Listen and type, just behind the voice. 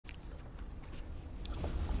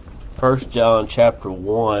First John chapter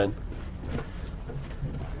 1.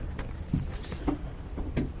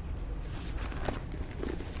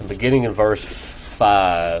 Beginning in verse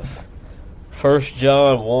 5. 1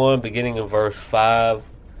 John 1, beginning in verse 5.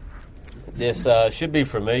 This should be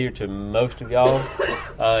familiar to most of y'all.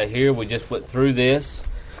 Here we just went through this,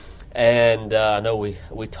 and I know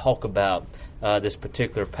we talk about this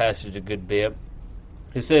particular passage a good bit.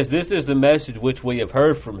 It says, "This is the message which we have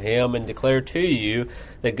heard from him and declare to you,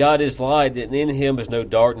 that God is light, and in him is no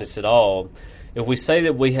darkness at all. If we say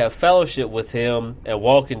that we have fellowship with him and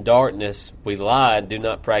walk in darkness, we lie and do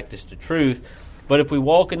not practice the truth. But if we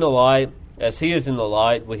walk in the light, as he is in the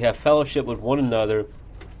light, we have fellowship with one another,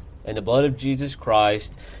 and the blood of Jesus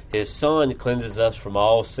Christ, his Son, cleanses us from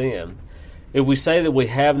all sin. If we say that we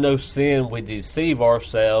have no sin, we deceive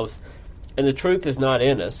ourselves, and the truth is not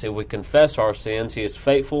in us. If we confess our sins, he is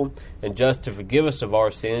faithful and just to forgive us of our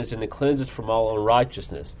sins and to cleanse us from all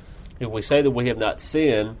unrighteousness. If we say that we have not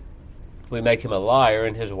sinned, we make him a liar,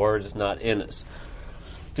 and his word is not in us."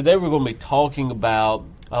 Today we're going to be talking about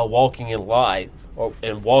walking in light,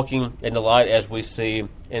 and walking in the light as we see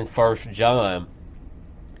in 1 John.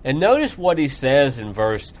 And notice what he says in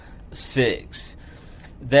verse 6,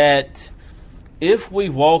 that if we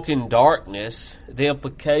walk in darkness, the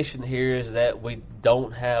implication here is that we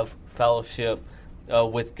don't have fellowship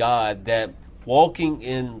with God, that walking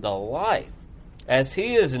in the light, as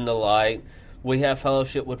he is in the light, we have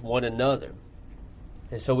fellowship with one another.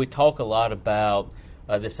 And so we talk a lot about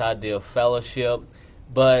this idea of fellowship,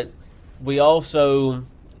 but we also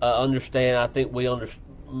understand, I think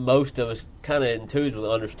most of us kind of intuitively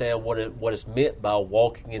understand what is meant by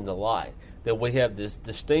walking in the light. That we have this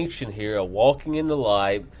distinction here of walking in the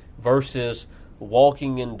light versus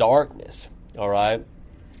walking in darkness. All right?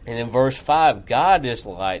 And in verse 5, God is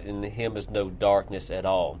light, and in him is no darkness at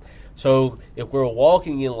all. So if we're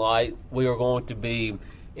walking in light, we are going to be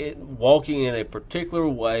walking in a particular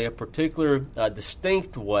way, a particular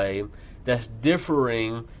distinct way that's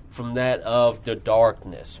differing from that of the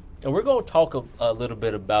darkness. And we're going to talk a little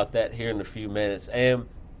bit about that here in a few minutes.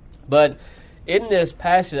 But in this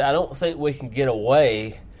passage, I don't think we can get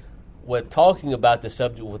away with talking about the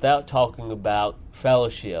subject without talking about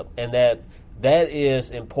fellowship, and that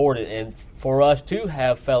is important. And for us to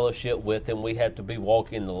have fellowship with him, we have to be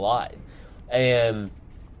walking in the light. And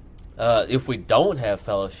if we don't have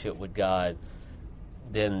fellowship with God,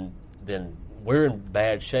 then we're in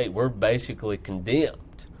bad shape. We're basically condemned.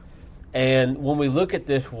 And when we look at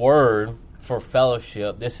this word for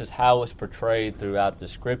fellowship, this is how it's portrayed throughout the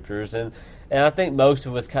scriptures. And I think most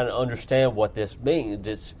of us kind of understand what this means.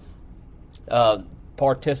 It's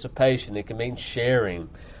participation. It can mean sharing.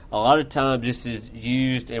 A lot of times this is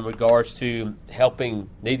used in regards to helping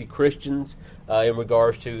needy Christians, in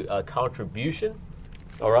regards to contribution.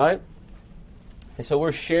 All right? And so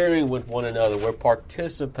we're sharing with one another. We're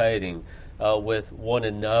participating with one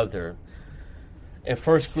another. In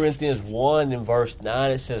 1 Corinthians 1 in verse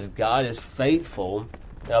 9, it says, "God is faithful,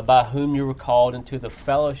 by whom you were called into the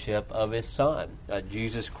fellowship of his Son,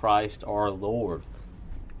 Jesus Christ our Lord."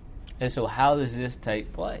 And so how does this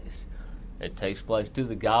take place? It takes place through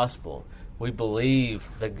the gospel. We believe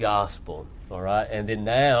the gospel, all right? And then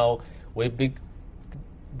now we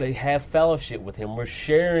have fellowship with him. We're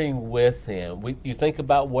sharing with him. You think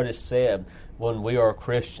about what is said when we are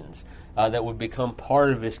Christians, that we become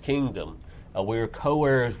part of his kingdom. We are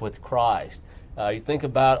co-heirs with Christ. You think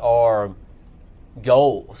about our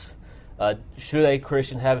goals. Should a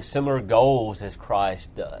Christian have similar goals as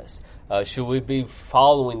Christ does? Should we be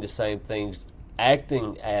following the same things,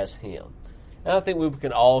 acting as him? And I think we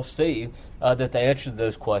can all see that the answer to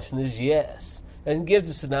those questions is yes. And it gives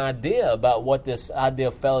us an idea about what this idea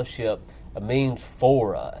of fellowship means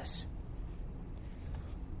for us.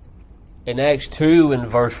 In Acts 2, in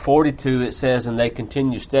verse 42, it says, "And they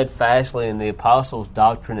continue steadfastly in the apostles'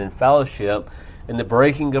 doctrine and fellowship, in the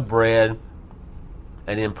breaking of bread,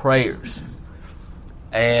 and in prayers."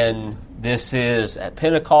 And this is at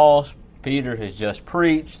Pentecost. Peter has just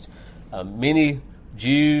preached. Many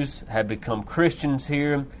Jews have become Christians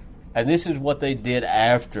here. And this is what they did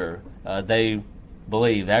after they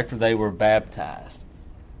believed, after they were baptized.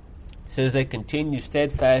 It says they continue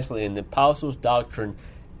steadfastly in the apostles' doctrine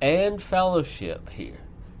and fellowship here.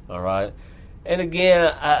 All right? And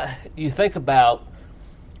again, you think about,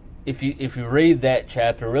 if you read that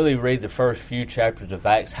chapter, really read the first few chapters of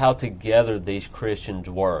Acts, how together these Christians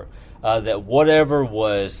were. That whatever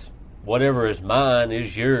is mine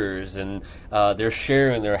is yours, and they're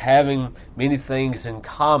sharing, they're having many things in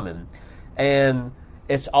common. And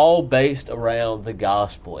it's all based around the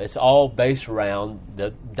gospel. It's all based around the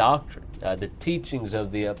doctrine, the teachings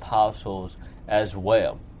of the apostles as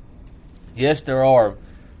well. Yes, there are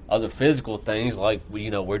other physical things like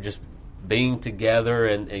we're just being together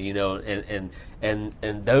and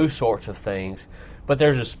those sorts of things, but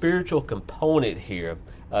there's a spiritual component here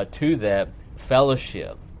to that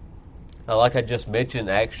fellowship. Like I just mentioned,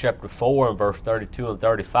 Acts chapter 4 and verse 32 and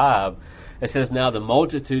 35, it says, "Now the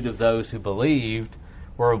multitude of those who believed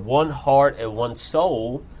were of one heart and one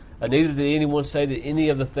soul, and neither did anyone say that any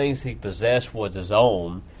of the things he possessed was his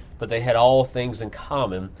own, but they had all things in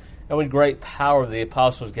common. And with great power the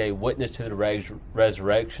apostles gave witness to the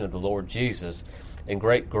resurrection of the Lord Jesus, and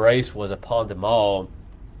great grace was upon them all.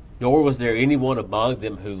 Nor was there anyone among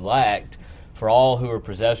them who lacked, for all who were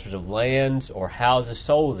possessors of lands or houses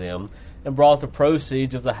sold them, and brought the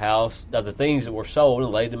proceeds of the things that were sold,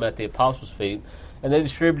 and laid them at the apostles' feet, and they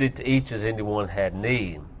distributed to each as anyone had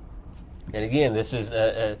need." And again, this is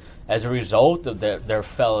as a result of their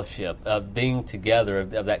fellowship, of being together,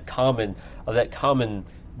 of that common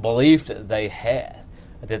belief that they had,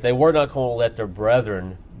 that they were not going to let their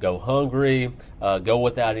brethren go hungry, go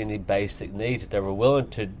without any basic needs, that they were willing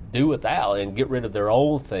to do without and get rid of their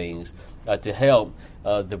own things to help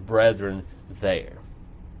the brethren there.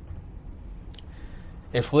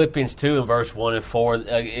 In Philippians 2 and verse 1 and 4,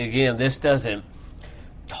 again, this doesn't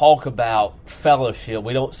talk about fellowship.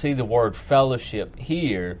 We don't see the word fellowship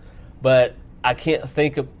here, but I can't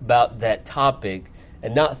think about that topic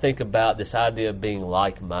and not think about this idea of being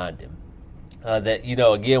like-minded. That,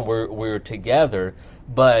 again, we're together,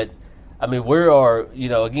 but,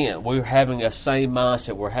 we're having a same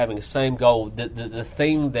mindset, we're having the same goal. The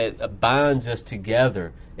thing that binds us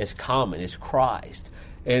together is common, is Christ.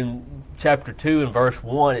 In chapter 2 and verse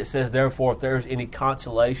 1, it says, "Therefore, if there is any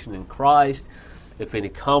consolation in Christ, if any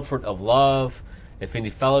comfort of love, if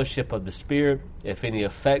any fellowship of the Spirit, if any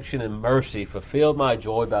affection and mercy, fulfill my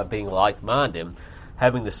joy by being like-minded,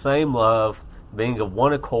 having the same love, being of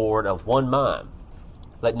one accord, of one mind.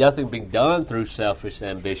 Let nothing be done through selfish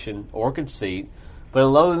ambition or conceit, but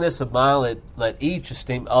in lowliness of mind let each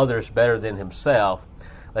esteem others better than himself.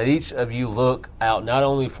 Let each of you look out not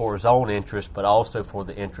only for his own interest, but also for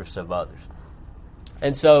the interests of others."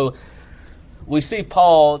 And so we see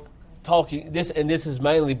Paul talking, this is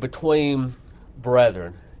mainly between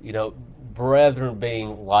brethren, brethren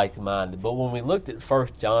being like-minded. But when we looked at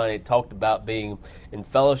 1 John, it talked about being in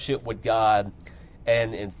fellowship with God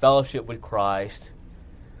and in fellowship with Christ.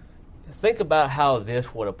 Think about how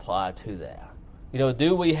this would apply to that.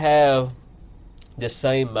 Do we have the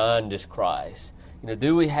same mind as Christ?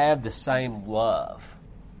 Do we have the same love?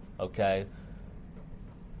 Okay.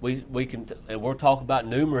 We can, and we'll talk about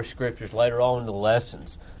numerous scriptures later on in the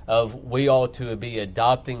lessons of we ought to be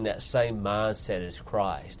adopting that same mindset as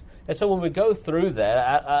Christ. And so when we go through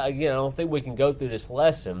that, I don't think we can go through this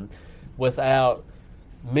lesson without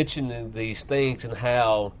mentioning these things and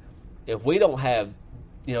how if we don't have,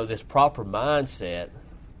 this proper mindset,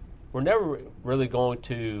 we're never really going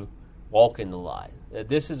to walk in the light.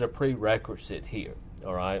 This is a prerequisite here,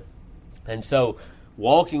 all right? And so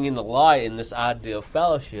walking in the light in this idea of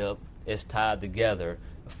fellowship is tied together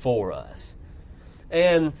for us.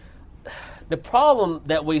 And the problem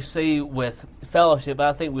that we see with fellowship,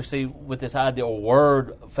 I think we see with this idea or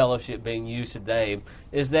word fellowship being used today,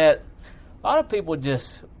 is that a lot of people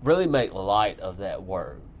just really make light of that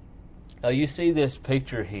word. You see this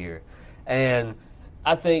picture here, and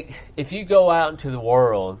I think if you go out into the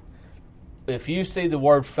world, if you see the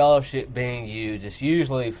word fellowship being used, it's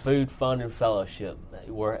usually food, fun, and fellowship.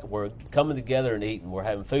 We're coming together and eating. We're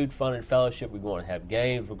having food, fun, and fellowship. We're going to have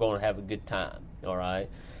games. We're going to have a good time, all right?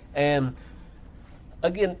 And,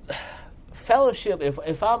 again, fellowship,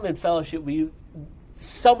 if I'm in fellowship with you,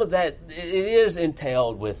 some of that, it is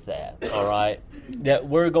entailed with that, all right, that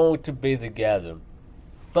we're going to be together.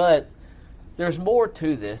 But there's more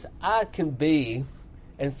to this. I can be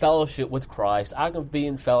in fellowship with Christ. I can be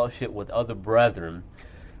in fellowship with other brethren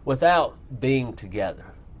without being together.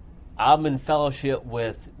 I'm in fellowship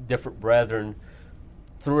with different brethren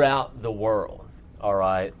throughout the world, all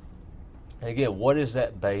right? And again, what is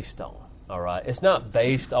that based on, all right? It's not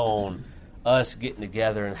based on us getting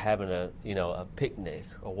together and having a picnic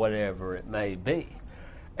or whatever it may be.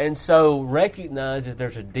 And so recognize that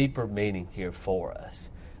there's a deeper meaning here for us.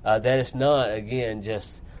 That it's not, again,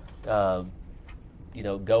 just,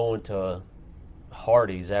 going to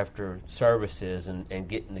Hardee's after services and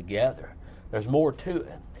getting together. There's more to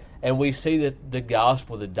it. And we see that the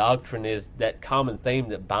gospel, the doctrine, is that common theme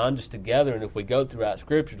that binds us together. And if we go throughout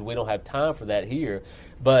Scriptures, we don't have time for that here.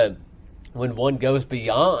 But when one goes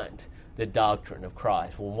beyond the doctrine of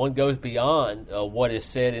Christ. When one goes beyond what is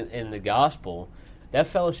said in the gospel, that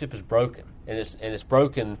fellowship is broken, and it's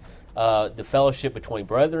broken. The fellowship between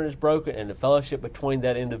brethren is broken, and the fellowship between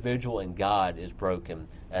that individual and God is broken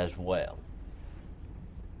as well.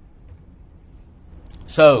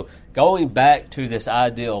 So, going back to this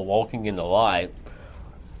idea of walking in the light,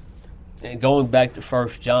 and going back to 1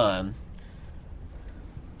 John,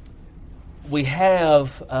 we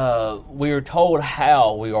are told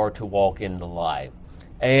how we are to walk in the light.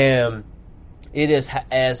 And it is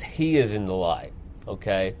as He is in the light,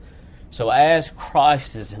 okay? So as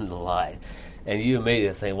Christ is in the light, and you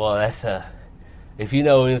immediately think, well, if you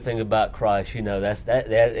know anything about Christ, you know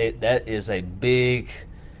that is a big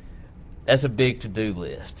to-do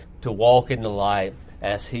list, to walk in the light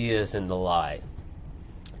as He is in the light.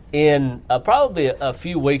 In probably a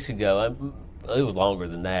few weeks ago, it was longer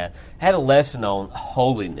than that, I had a lesson on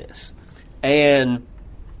holiness. And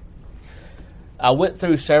I went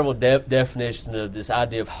through several definitions of this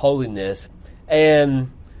idea of holiness,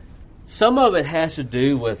 and some of it has to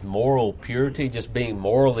do with moral purity, just being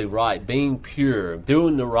morally right, being pure,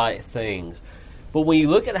 doing the right things. But when you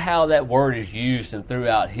look at how that word is used and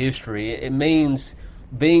throughout history, it means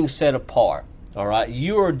being set apart, all right?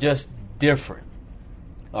 You are just different,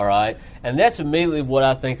 all right? And that's immediately what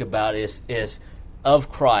I think about is of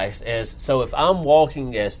Christ. So if I'm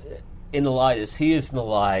walking as in the light as He is in the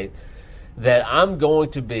light, that I'm going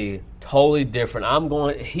to be totally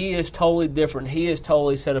different. He is totally different. He is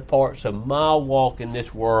totally set apart. So my walk in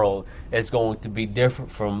this world is going to be different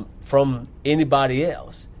from anybody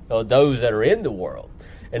else, or those that are in the world.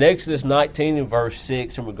 In Exodus 19 and verse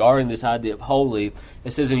 6, and regarding this idea of holy,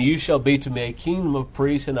 it says, "And you shall be to me a kingdom of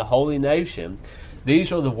priests and a holy nation.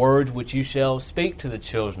 These are the words which you shall speak to the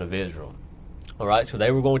children of Israel." All right, so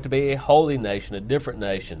they were going to be a holy nation, a different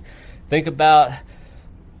nation. Think about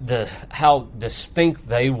how distinct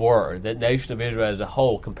they were, that nation of Israel as a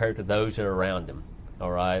whole, compared to those that are around them. All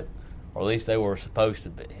right, or at least they were supposed to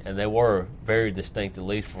be, and they were very distinct, at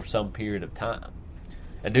least for some period of time.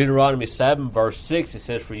 In Deuteronomy 7, verse 6, it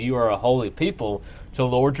says, "For you are a holy people to the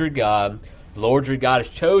Lord your God. The Lord your God has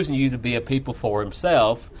chosen you to be a people for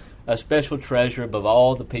Himself, a special treasure above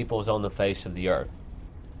all the peoples on the face of the earth."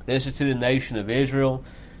 This is to the nation of Israel.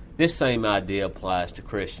 This same idea applies to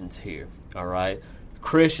Christians here. All right,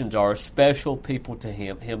 Christians are a special people to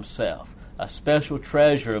Himself, a special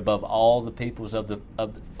treasure above all the peoples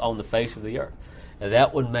on the face of the earth, and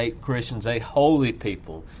that would make Christians a holy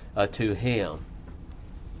people to Him.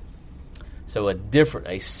 So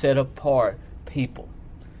a set apart people.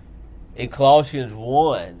 In Colossians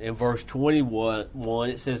 1, in verse 21,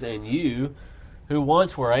 it says, "And you, who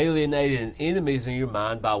once were alienated and enemies in your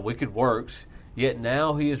mind by wicked works, yet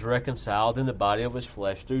now He is reconciled in the body of His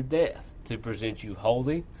flesh through death, to present you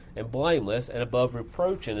holy and blameless and above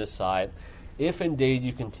reproach in His sight, if indeed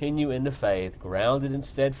you continue in the faith, grounded and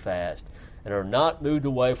steadfast, and are not moved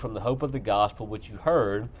away from the hope of the gospel which you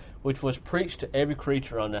heard, which was preached to every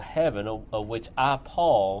creature under heaven, of which I,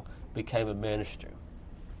 Paul, became a minister."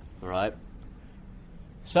 All right?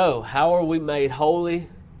 So, how are we made holy?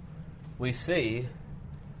 We see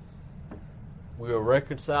we are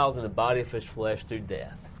reconciled in the body of His flesh through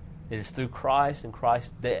death. It is through Christ and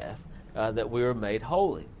Christ's death that we are made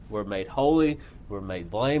holy. We're made holy, we're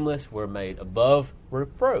made blameless, we're made above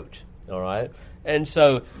reproach. All right? And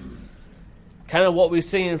so, kind of what we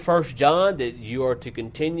see in 1 John, that you are to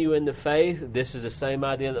continue in the faith. This is the same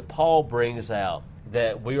idea that Paul brings out,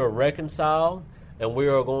 that we are reconciled, and we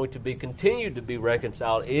are going to be continued to be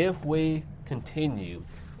reconciled if we continue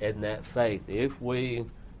in that faith. If we,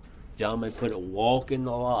 John may put it, walk in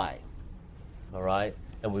the light. All right?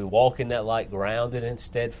 And we walk in that light grounded and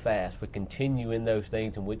steadfast. We continue in those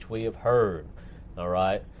things in which we have heard. All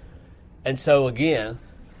right? And so again,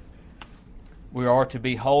 we are to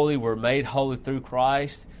be holy. We're made holy through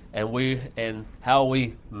Christ, and how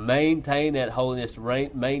we maintain that holiness,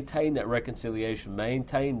 maintain that reconciliation,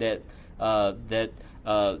 maintain that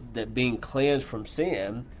being cleansed from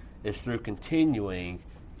sin, is through continuing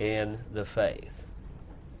in the faith.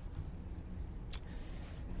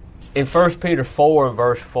 In 1 Peter 4 and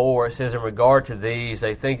verse 4, it says, "In regard to these,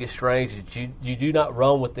 they think it strange that you do not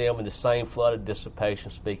run with them in the same flood of dissipation,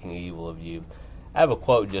 speaking evil of you." I have a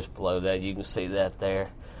quote just below that. You can see that there.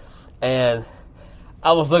 And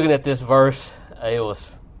I was looking at this verse. I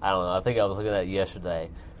think I was looking at it yesterday.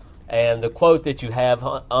 And the quote that you have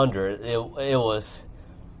under it was,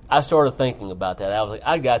 I started thinking about that. I was like,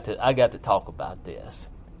 I got to talk about this.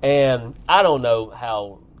 And I don't know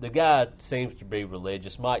how, the guy seems to be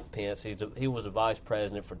religious. Mike Pence, he was a vice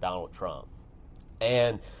president for Donald Trump.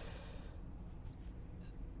 And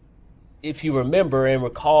if you remember and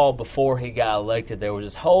recall, before he got elected, there was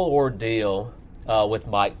this whole ordeal with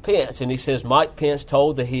Mike Pence. And he says Mike Pence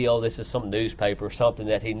told The Hill, this is some newspaper or something,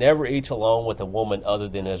 that he never eats alone with a woman other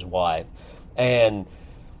than his wife. And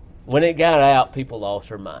when it got out, people lost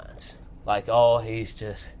their minds. Like, oh, he's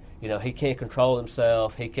just, he can't control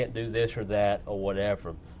himself. He can't do this or that or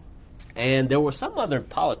whatever. And there was some other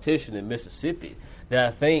politician in Mississippi that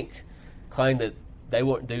I think claimed that they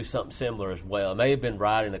wouldn't do something similar as well. It may have been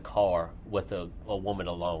riding a car with a woman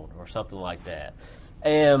alone or something like that.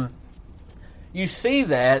 And you see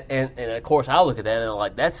that, and of course I look at that and I'm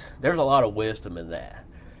like, there's a lot of wisdom in that.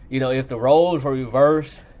 If the roles were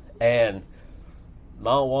reversed and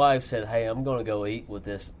my wife said, hey, I'm going to go eat with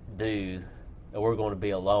this dude and we're going to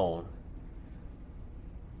be alone.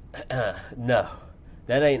 No,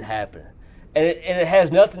 that ain't happening. And it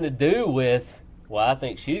has nothing to do with, well, I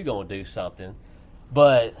think she's going to do something.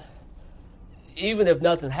 But even if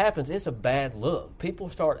nothing happens, it's a bad look. People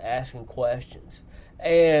start asking questions.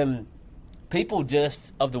 And people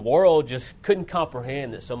of the world just couldn't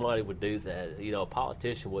comprehend that somebody would do that. A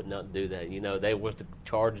politician would not do that. There was the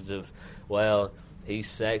charges of, well, he's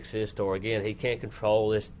sexist, or again, he can't control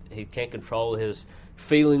this. He can't control his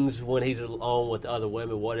feelings when he's alone with other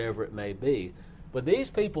women, whatever it may be. But these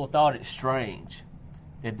people thought it strange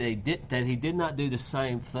that he did not do the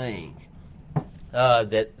same thing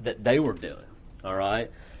that they were doing. All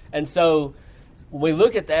right, and so when we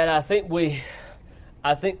look at that, I think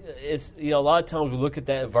it's a lot of times we look at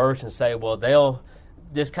that verse and say, well,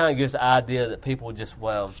 this kind of gives the idea that people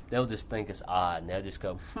they'll just think it's odd and they'll just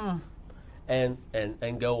go and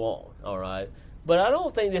go on. All right. But I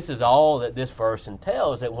don't think this is all that this verse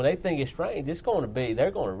entails, that when they think it's strange,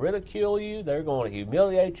 they're going to ridicule you, they're going to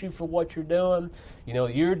humiliate you for what you're doing.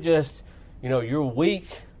 You're just, you're weak,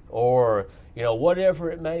 or, whatever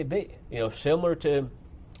it may be. Similar to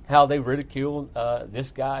how they ridicule this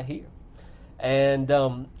guy here. And,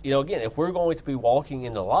 again, if we're going to be walking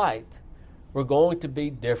in the light, we're going to be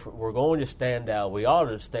different. We're going to stand out. We ought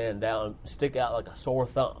to stand out and stick out like a sore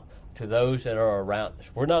thumb to those that are around us.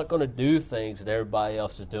 We're not going to do things that everybody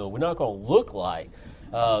else is doing. We're not going to look like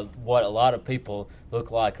what a lot of people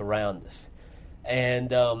look like around us. And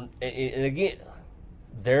again,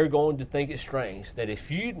 they're going to think it's strange that if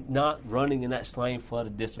you're not running in that slain flood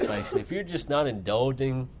of dissipation, if you're just not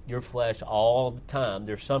indulging your flesh all the time,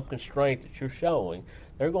 there's some constraint that you're showing,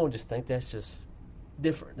 they're going to just think that's just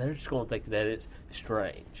different. They're just going to think that it's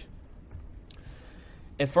strange.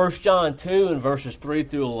 In 1 John 2 and verses 3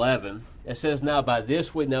 through 11, it says, now by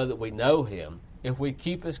this we know that we know him, if we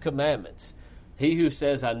keep his commandments. He who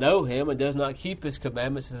says, I know him, and does not keep his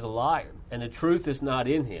commandments is a liar, and the truth is not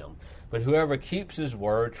in him. But whoever keeps his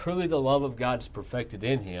word, truly the love of God is perfected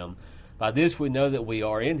in him. By this we know that we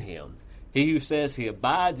are in him. He who says he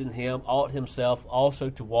abides in him ought himself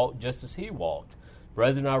also to walk just as he walked.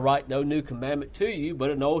 Brethren, I write no new commandment to you,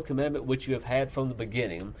 but an old commandment which you have had from the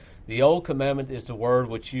beginning. The old commandment is the word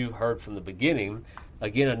which you heard from the beginning.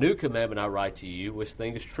 Again, a new commandment I write to you, which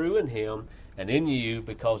thing is true in him and in you,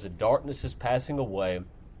 because the darkness is passing away,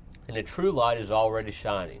 and the true light is already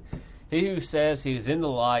shining. He who says he is in the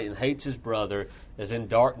light and hates his brother is in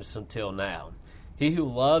darkness until now. He who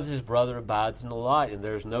loves his brother abides in the light, and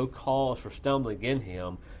there is no cause for stumbling in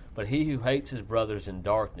him. But he who hates his brother is in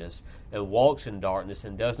darkness, and walks in darkness,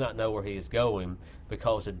 and does not know where he is going,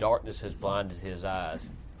 because the darkness has blinded his eyes.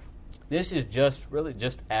 This is just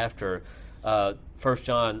after 1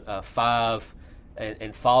 John 5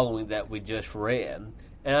 and following that we just read.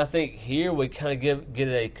 And I think here we kind of get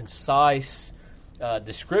a concise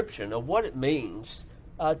description of what it means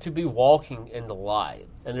to be walking in the light.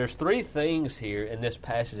 And there's three things here in this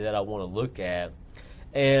passage that I want to look at.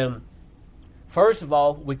 And first of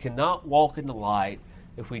all, we cannot walk in the light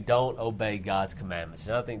if we don't obey God's commandments.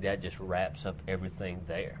 And I think that just wraps up everything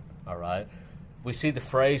there. All right? We see the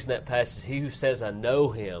phrase in that passage, he who says, I know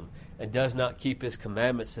him, and does not keep his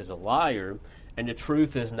commandments is a liar, and the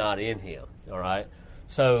truth is not in him. All right?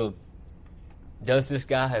 So, does this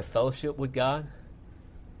guy have fellowship with God?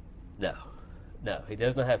 No. No, he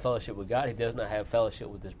does not have fellowship with God. He does not have fellowship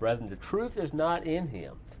with his brethren. The truth is not in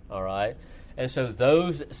him. All right? And so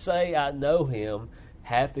those that say, I know him,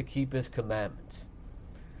 have to keep his commandments.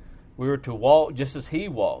 We are to walk just as he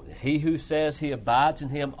walked. He who says he abides in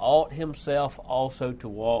him ought himself also to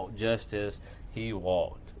walk just as he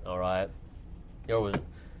walked. All right? There was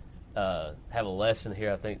have a lesson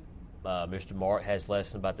here. I think Mr. Mark has a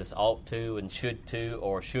lesson about this ought to and should to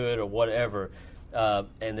or should or whatever.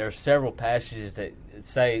 And there's several passages that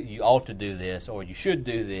say you ought to do this or you should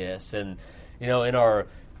do this. And, in our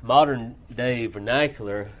modern day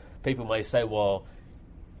vernacular, people may say, well,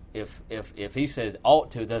 if he says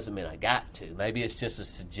ought to, doesn't mean I got to. Maybe it's just a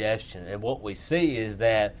suggestion. And what we see is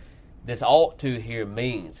that this ought to here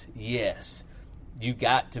means, yes, you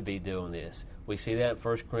got to be doing this. We see that in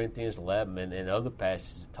 1 Corinthians 11 and other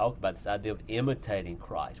passages that talk about this idea of imitating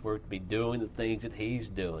Christ. We're to be doing the things that he's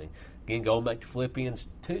doing. Again, going back to Philippians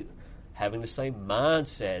 2, having the same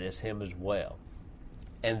mindset as him as well.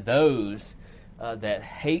 And those that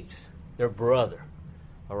hate their brother,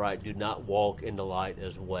 all right, do not walk in the light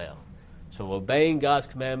as well. So obeying God's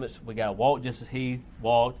commandments, we got to walk just as he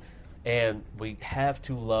walked, and we have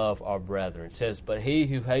to love our brethren. It says, but he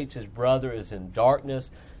who hates his brother is in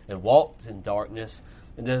darkness and walks in darkness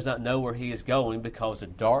and does not know where he is going because the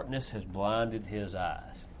darkness has blinded his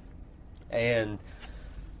eyes. And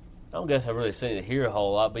I don't guess I've really seen it here a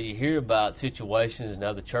whole lot, but you hear about situations in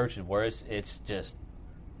other churches where it's just,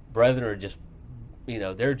 brethren are just,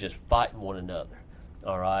 they're just fighting one another,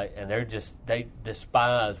 all right? And they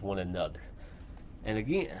despise one another. And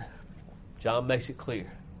again, John makes it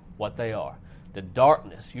clear what they are. The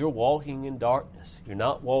darkness, you're walking in darkness. You're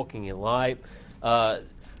not walking in light.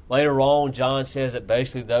 Later on, John says that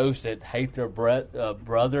basically those that hate their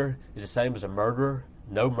brother is the same as a murderer.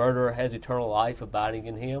 No murderer has eternal life abiding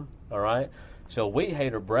in him, all right? So we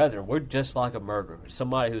hate our brethren. We're just like a murderer,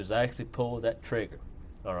 somebody who's actually pulled that trigger,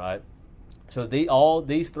 all right? So all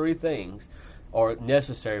these three things are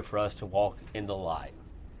necessary for us to walk in the light.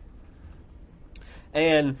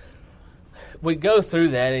 And we go through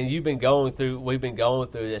that, and we've been going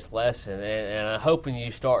through this lesson, and I'm hoping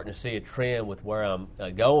you're starting to see a trend with where I'm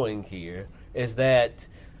going here, is that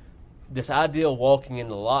this idea of walking in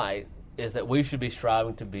the light is that we should be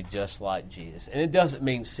striving to be just like Jesus. And it doesn't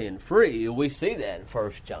mean sin-free. We see that in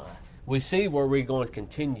 1 John. We see where we're going to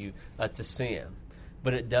continue to sin.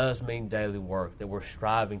 But it does mean daily work, that we're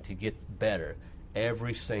striving to get better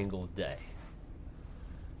every single day.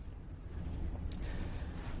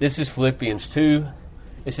 This is Philippians 2.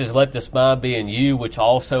 It says, let this mind be in you, which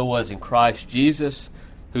also was in Christ Jesus,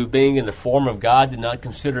 who being in the form of God did not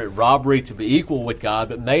consider it robbery to be equal with God,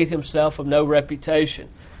 but made himself of no reputation,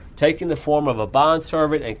 taking the form of a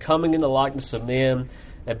bondservant and coming in the likeness of men,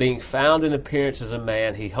 and being found in appearance as a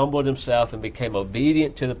man, he humbled himself and became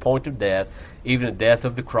obedient to the point of death, even the death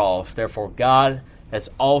of the cross. Therefore God has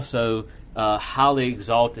also highly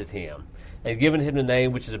exalted him, and given him the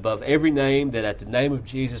name which is above every name, that at the name of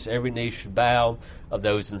Jesus every knee should bow, of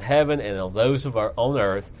those in heaven and of those on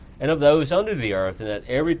earth and of those under the earth, and that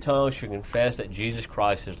every tongue should confess that Jesus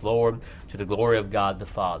Christ is Lord, to the glory of God the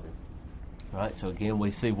Father. All right, so again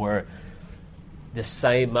we see where this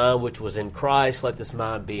same mind which was in Christ, let this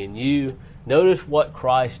mind be in you. Notice what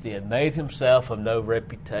Christ did. Made himself of no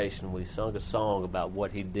reputation. We sung a song about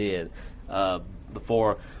what he did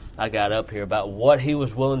before I got up here, about what he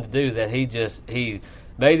was willing to do, that he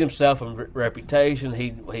made himself a reputation. He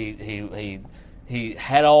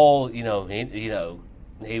had all,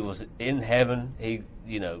 he was in heaven.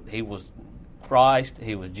 He was Christ.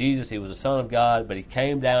 He was Jesus. He was the Son of God, but he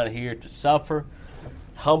came down here to suffer,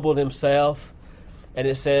 humbled himself. And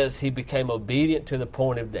it says he became obedient to the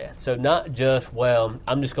point of death. So not just,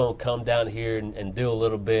 I'm just going to come down here and do a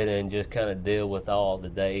little bit and just kind of deal with all the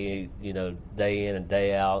day in and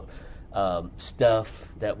day out stuff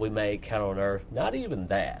that we may encounter on earth. Not even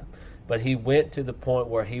that. But he went to the point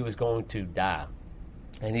where he was going to die.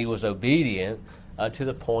 And he was obedient to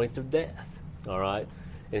the point of death. All right?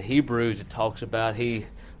 In Hebrews, it talks about he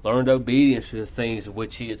learned obedience to the things of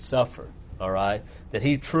which he had suffered. All right, that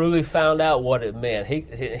he truly found out what it meant.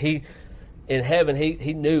 He in heaven,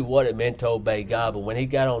 he knew what it meant to obey God, but when he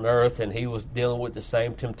got on earth and he was dealing with the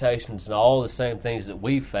same temptations and all the same things that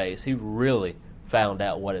we face, he really found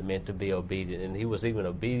out what it meant to be obedient, and he was even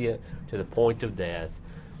obedient to the point of death.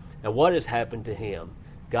 And what has happened to him?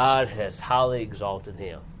 God has highly exalted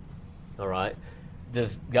him. All right,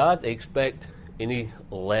 does God expect any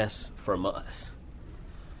less from us?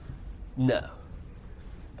 No.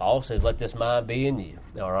 Paul says, let this mind be in you,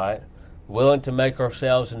 all right? Willing to make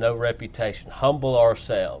ourselves of no reputation, humble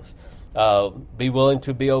ourselves, be willing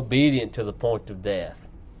to be obedient to the point of death.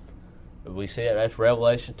 We see that, that's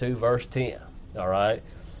Revelation 2, verse 10, all right?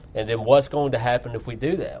 And then what's going to happen if we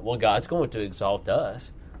do that? Well, God's going to exalt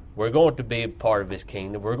us. We're going to be a part of his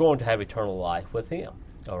kingdom. We're going to have eternal life with him,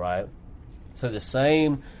 all right? So the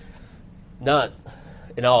same, not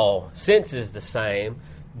in all senses the same,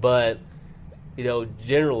 but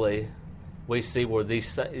generally, we see where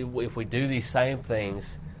if we do these same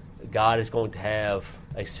things, God is going to have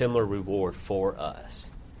a similar reward for us.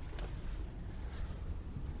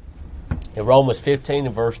 In Romans 15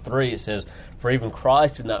 and verse 3, it says, for even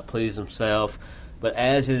Christ did not please himself, but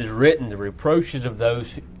as it is written, the reproaches of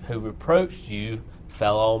those who reproached you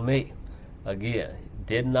fell on me. Again,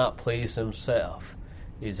 did not please himself.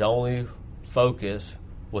 His only focus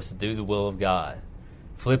was to do the will of God.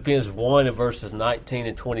 Philippians 1 and verses 19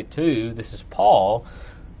 and 22, this is Paul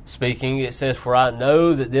speaking. It says, "For I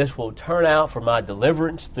know that this will turn out for my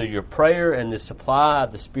deliverance through your prayer and the supply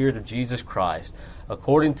of the Spirit of Jesus Christ,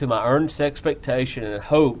 according to my earnest expectation and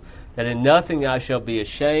hope that in nothing I shall be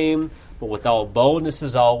ashamed, but with all boldness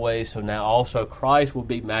as always, so now also Christ will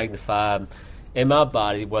be magnified in my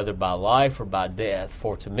body, whether by life or by death.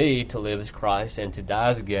 For to me to live is Christ, and to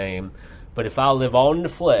die is gain. But if I live on in the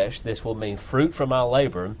flesh, this will mean fruit from my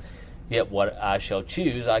labor, yet what I shall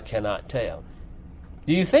choose I cannot tell."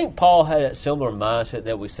 Do you think Paul had that similar mindset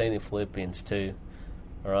that we've seen in Philippians 2?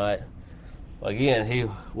 All right. Again, he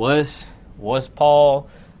was Paul.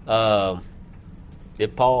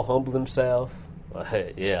 Did Paul humble himself?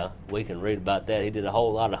 Yeah, we can read about that. He did a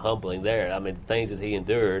whole lot of humbling there. I mean, the things that he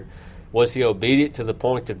endured. Was he obedient to the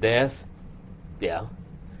point of death? Yeah,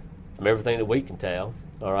 from everything that we can tell.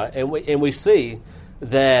 All right, and we see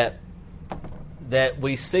that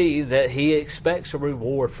he expects a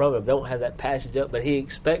reward from him. Don't have that passage up, but he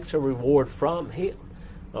expects a reward from him.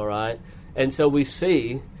 All right, and so we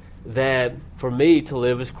see that for me to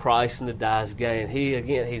live is Christ and to die is gain.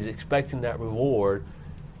 He's expecting that reward,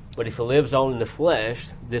 but if he lives on in the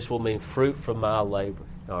flesh, this will mean fruit from my labor.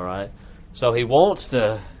 All right, so he wants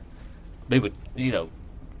to be with, he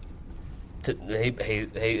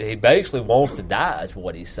basically wants to die is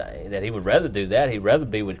what he's saying, that he would rather do that. He'd rather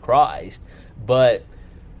be with Christ, but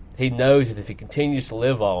he knows that if he continues to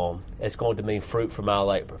live on, it's going to mean fruit for my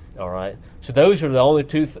labor. All right, so those are the only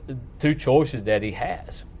two choices that he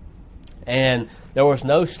has, and there was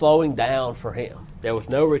no slowing down for him. There was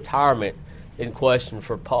no retirement in question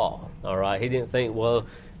for Paul. All right, he didn't think, well,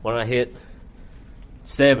 when I hit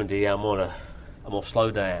 70, I'm gonna slow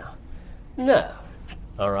down. No.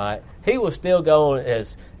 All right. He was still going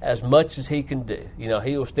as much as he can do.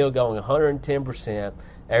 He was still going 110%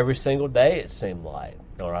 every single day, it seemed like.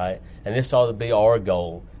 All right. And this ought to be our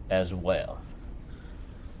goal as well.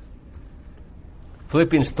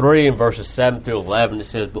 Philippians 3 and verses 7 through 11, it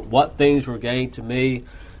says, "But what things were gained to me,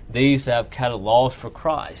 these I have counted loss for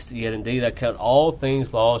Christ. Yet indeed I count all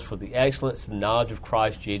things lost for the excellence of knowledge of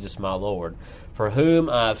Christ Jesus my Lord, for whom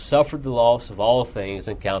I have suffered the loss of all things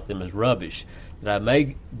and count them as rubbish, that I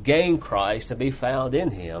may gain Christ and be found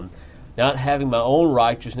in him, not having my own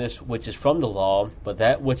righteousness which is from the law, but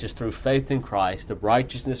that which is through faith in Christ, the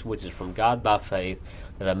righteousness which is from God by faith,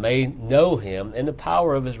 that I may know him and the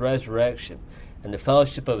power of his resurrection, and the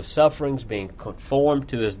fellowship of his sufferings, being conformed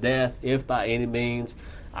to his death, if by any means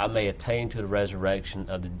I may attain to the resurrection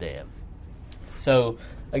of the dead." So,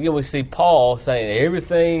 again, we see Paul saying that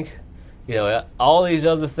everything, all these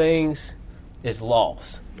other things is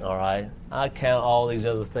lost, all right? I count all these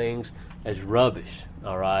other things as rubbish,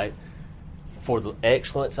 all right, for the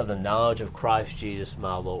excellence of the knowledge of Christ Jesus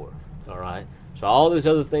my Lord, all right? So all those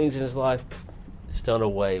other things in his life, it's done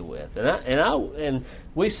away with. And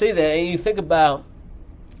we see that, and you think about,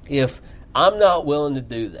 if I'm not willing to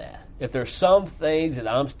do that, if there's some things that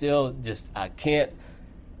I'm still I can't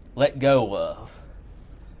let go of,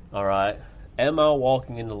 all right, am I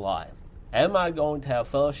walking in the light? Am I going to have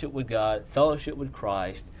fellowship with God, fellowship with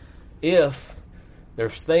Christ, if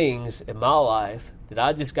there's things in my life that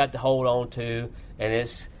I just got to hold on to, and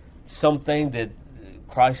it's something that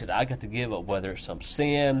Christ said I got to give up, whether it's some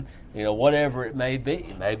sin, whatever it may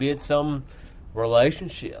be. Maybe it's some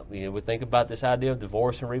relationship. We think about this idea of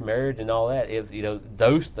divorce and remarriage and all that. If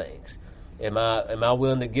those things, am I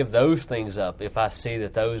willing to give those things up if I see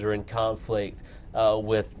that those are in conflict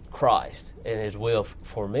with Christ and his will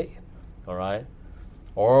for me? All right?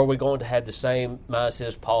 Or are we going to have the same mindset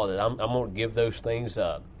as Paul, that I'm going to give those things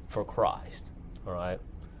up for Christ? All right?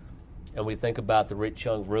 And we think about the rich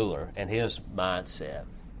young ruler and his mindset,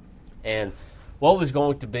 and what was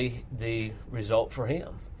going to be the result for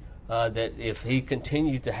him. That if he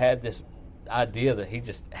continued to have this idea that he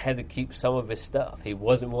just had to keep some of his stuff, he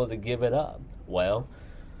wasn't willing to give it up. Well,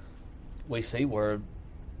 we see where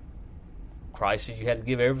Christ said you had to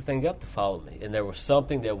give everything up to follow me. And there was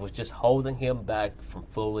something that was just holding him back from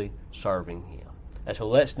fully serving him. And so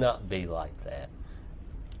let's not be like that.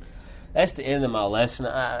 That's the end of my lesson.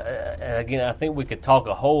 And again, I think we could talk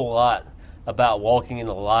a whole lot about walking in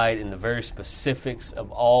the light and the very specifics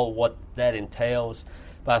of all what that entails.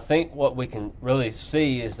 But I think what we can really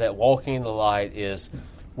see is that walking in the light is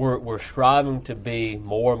we're striving to be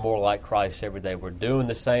more and more like Christ every day. We're doing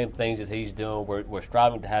the same things that he's doing. We're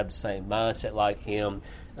striving to have the same mindset like him,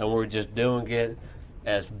 and we're just doing it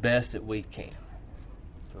as best that we can.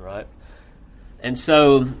 All right? And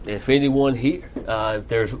so, if anyone here, if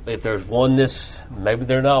there's oneness, maybe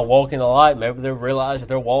they're not walking in the light, maybe they realize that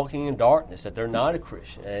they're walking in darkness, that they're not a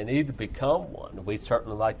Christian, and they need to become one. We'd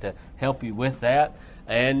certainly like to help you with that.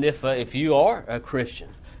 And if you are a Christian,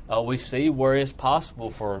 we see where it's possible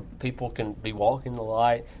for people can be walking in the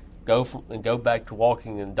light, go back to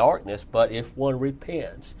walking in darkness. But if one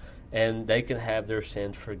repents, and they can have their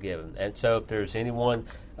sins forgiven. And so if there's anyone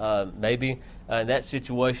maybe in that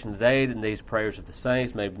situation today that needs prayers of the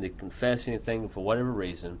saints, maybe they confess anything for whatever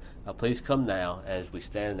reason, please come now as we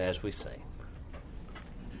stand and as we sing.